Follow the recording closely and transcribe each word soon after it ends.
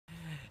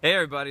Hey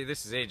everybody,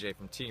 this is AJ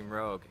from Team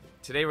Rogue.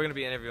 Today we're going to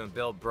be interviewing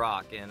Bill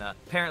Brock, and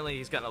apparently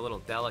he's gotten a little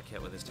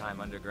delicate with his time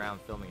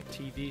underground filming a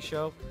TV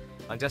show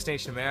on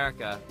Destination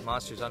America,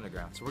 Monsters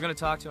Underground. So we're going to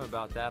talk to him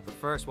about that, but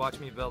first watch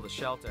me build a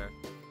shelter.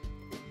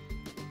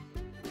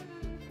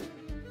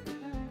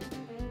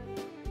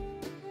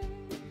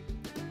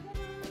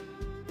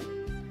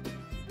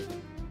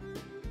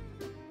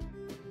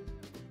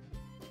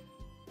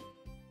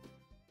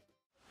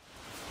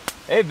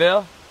 Hey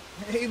Bill.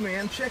 Hey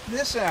man, check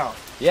this out.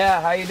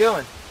 Yeah, how you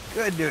doing?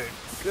 Good, dude.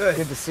 Good.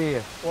 Good to see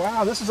you.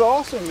 Wow, this is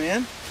awesome,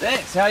 man.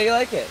 Thanks. How you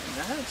like it?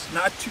 That's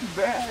not too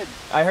bad.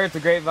 I heard the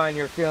grapevine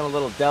you were feeling a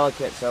little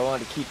delicate, so I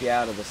wanted to keep you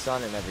out of the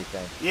sun and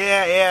everything.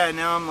 Yeah,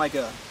 now I'm like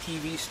a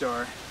TV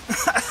star.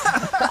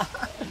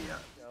 Yeah.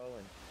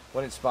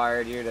 What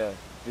inspired you to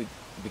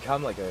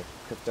become like a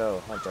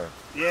crypto hunter?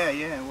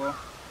 Yeah, well,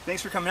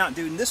 thanks for coming out,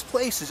 dude. And this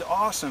place is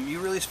awesome. You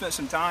really spent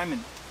some time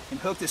and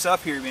hooked us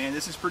up here, man.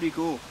 This is pretty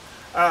cool.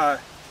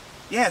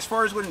 Yeah, as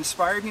far as what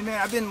inspired me, man,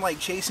 I've been like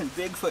chasing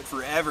Bigfoot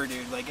forever,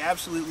 dude. Like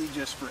absolutely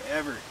just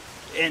forever.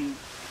 And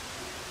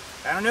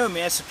I don't know,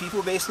 man, so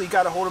people basically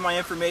got a hold of my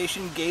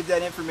information, gave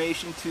that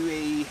information to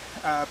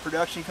a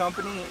production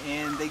company,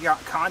 and they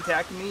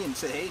contacted me and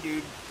said, hey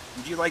dude,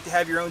 would you like to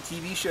have your own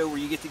TV show where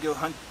you get to go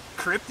hunt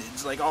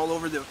cryptids like all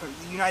over the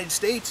United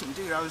States? And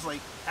dude, I was like,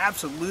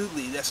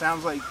 absolutely, that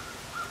sounds like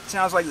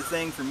the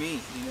thing for me,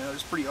 you know.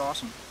 It's pretty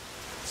awesome.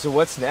 So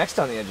what's next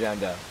on the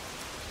agenda?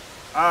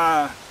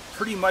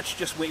 Pretty much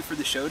just wait for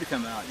the show to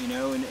come out, you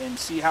know, and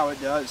see how it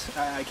does.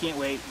 I can't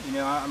wait, you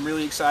know. I'm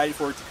really excited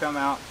for it to come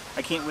out.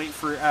 I can't wait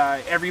for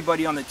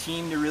everybody on the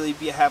team to really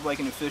have like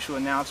an official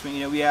announcement.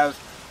 You know, we have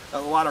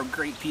a lot of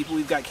great people.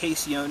 We've got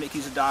Casey Onick,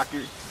 he's a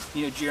doctor.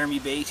 You know, Jeremy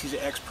Bates, he's an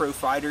ex-pro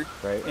fighter.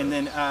 Right. And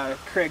then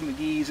Craig McGee,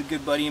 he's a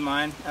good buddy of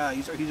mine.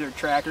 He's our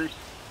tracker.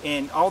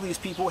 And all these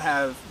people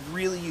have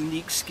really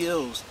unique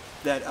skills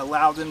that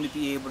allow them to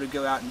be able to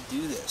go out and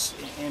do this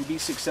and be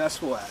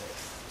successful at it.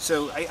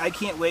 So I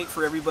can't wait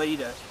for everybody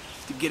to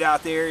get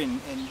out there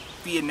and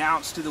be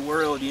announced to the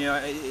world. You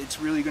know, it's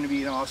really going to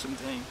be an awesome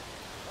thing.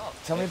 Oh,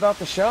 tell me about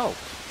the show.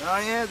 Oh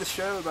yeah, the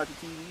show about the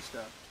TV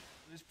stuff.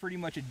 It was pretty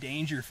much a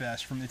danger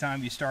fest from the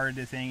time we started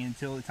the thing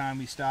until the time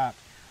we stopped.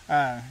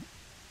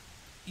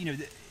 You know,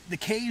 the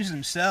caves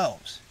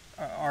themselves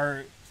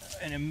are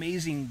an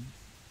amazing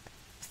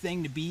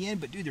thing to be in,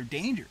 but dude, they're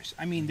dangerous.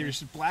 I mean,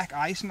 there's black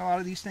ice in a lot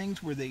of these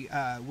things where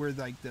where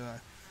like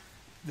the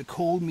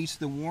cold meets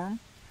the warm.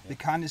 The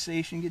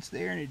condensation gets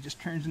there and it just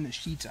turns into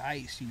sheets of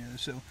ice, you know.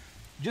 So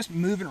just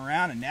moving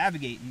around and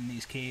navigating in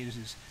these caves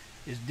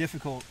is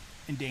difficult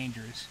and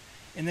dangerous.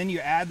 And then you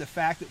add the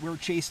fact that we're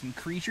chasing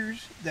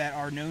creatures that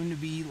are known to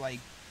be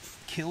like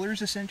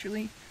killers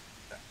essentially.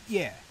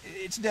 Yeah,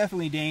 it's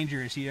definitely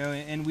dangerous, you know.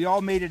 And we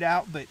all made it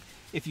out, but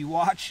if you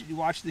watch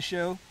the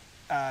show,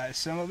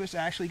 some of us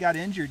actually got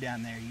injured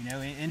down there, you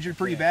know, injured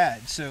pretty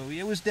bad. So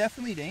it was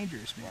definitely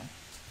dangerous, man.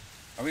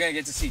 Are we gonna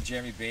get to see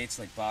Jeremy Bates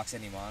like box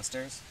any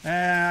monsters?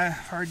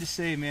 Hard to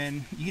say,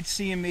 man. You get to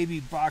see him maybe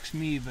box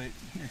me, but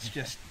it's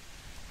just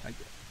like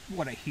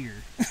what I hear.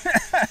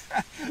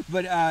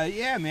 But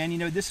yeah, man, you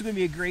know, this is gonna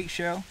be a great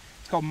show.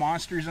 It's called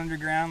Monsters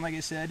Underground. Like I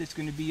said, it's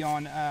gonna be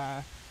on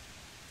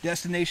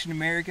Destination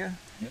America.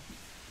 Yep.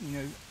 You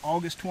know,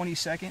 August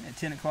 22nd at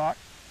 10 o'clock.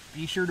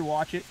 Be sure to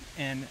watch it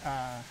and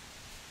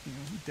you know,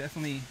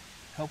 definitely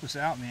help us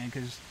out, man,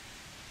 because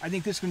I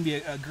think this is gonna be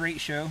a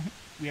great show.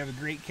 We have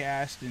a great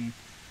cast, and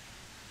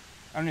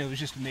I don't know, it was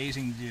just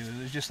amazing to do.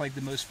 It was just like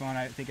the most fun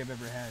I think I've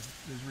ever had.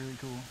 It was really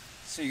cool.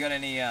 So you got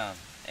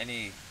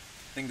anything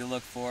to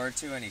look forward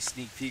to? Any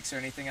sneak peeks or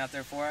anything out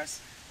there for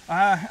us?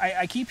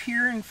 I keep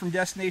hearing from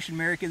Destination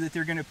America that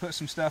they're going to put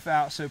some stuff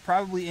out, so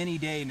probably any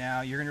day now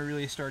you're going to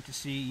really start to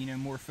see, you know,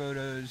 more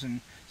photos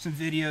and some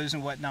videos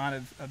and whatnot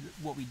of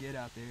what we did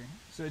out there.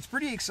 So it's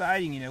pretty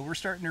exciting, you know. We're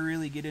starting to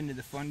really get into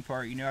the fun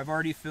part. You know, I've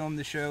already filmed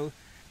the show,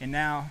 and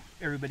now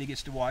everybody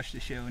gets to watch the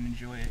show and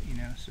enjoy it, you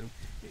know. So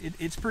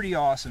it's pretty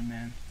awesome,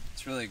 man.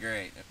 It's really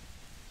great.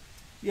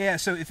 Yeah,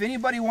 so if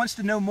anybody wants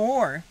to know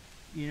more,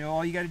 you know,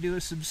 all you got to do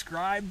is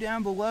subscribe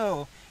down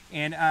below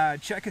and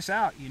check us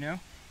out, you know.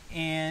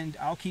 And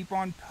I'll keep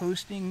on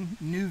posting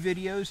new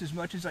videos as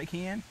much as I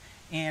can.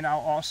 And I'll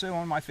also,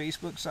 on my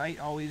Facebook site,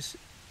 always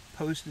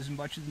post as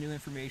much of the new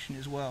information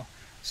as well.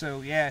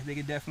 So yeah, they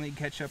could definitely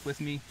catch up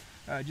with me.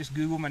 Just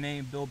Google my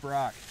name, Bill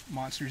Brock,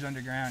 Monsters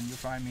Underground, you'll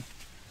find me.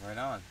 Right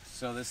on.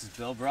 So this is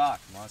Bill Brock,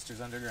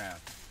 Monsters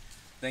Underground.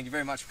 Thank you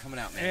very much for coming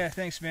out, man. Yeah,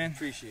 thanks, man.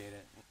 Appreciate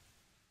it.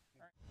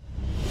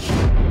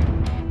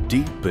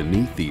 Deep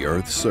beneath the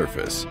Earth's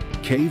surface,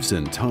 caves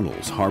and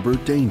tunnels harbor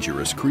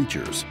dangerous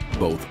creatures,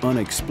 both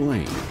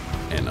unexplained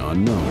and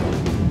unknown.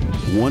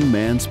 One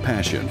man's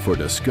passion for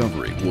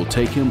discovery will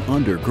take him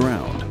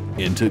underground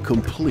into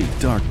complete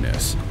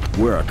darkness,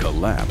 where a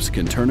collapse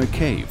can turn a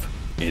cave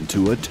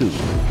into a tomb.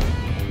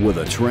 With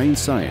a trained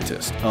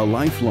scientist, a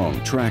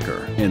lifelong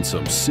tracker, and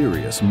some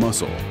serious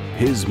muscle,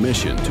 his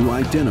mission to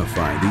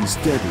identify these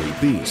deadly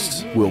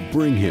beasts will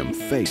bring him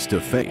face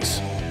to face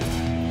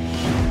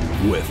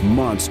with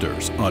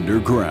Monsters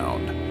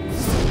Underground.